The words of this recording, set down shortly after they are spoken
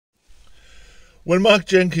When Mark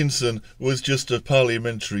Jenkinson was just a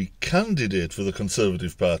parliamentary candidate for the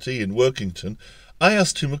Conservative Party in Workington, I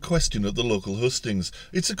asked him a question at the local hustings.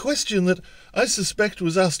 It's a question that I suspect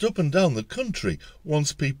was asked up and down the country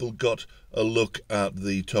once people got a look at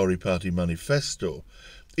the Tory Party manifesto.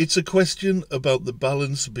 It's a question about the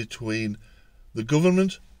balance between the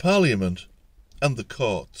government, Parliament and the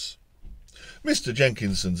courts. Mr.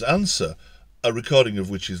 Jenkinson's answer, a recording of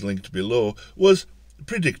which is linked below, was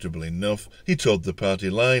predictable enough. He toed the party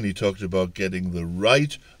line. He talked about getting the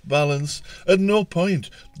right balance. At no point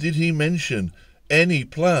did he mention any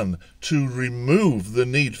plan to remove the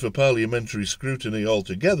need for parliamentary scrutiny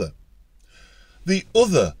altogether. The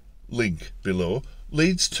other link below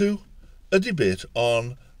leads to a debate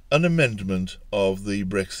on an amendment of the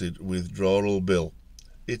Brexit withdrawal bill.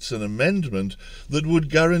 It's an amendment that would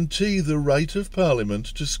guarantee the right of Parliament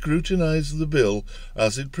to scrutinise the bill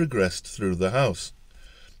as it progressed through the House.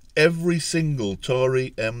 Every single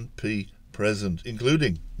Tory MP present,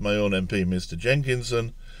 including my own MP, Mr.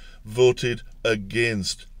 Jenkinson, voted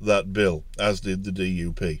against that bill, as did the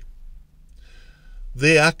DUP.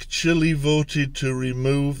 They actually voted to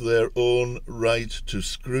remove their own right to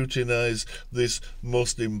scrutinise this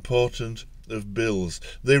most important of bills.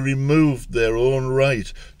 They removed their own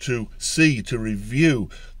right to see, to review,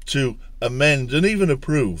 to amend and even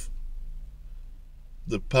approve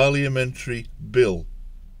the parliamentary bill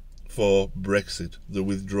for Brexit, the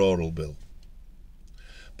withdrawal bill.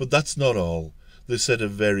 But that's not all. They set a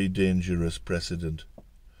very dangerous precedent.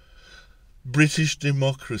 British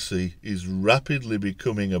democracy is rapidly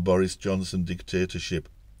becoming a Boris Johnson dictatorship.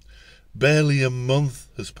 Barely a month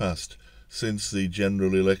has passed since the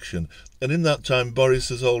general election, and in that time Boris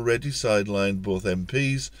has already sidelined both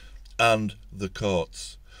MPs and the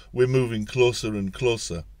courts. We're moving closer and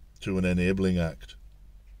closer to an enabling act.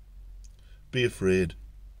 Be afraid.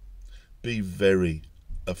 Be very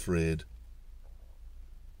afraid.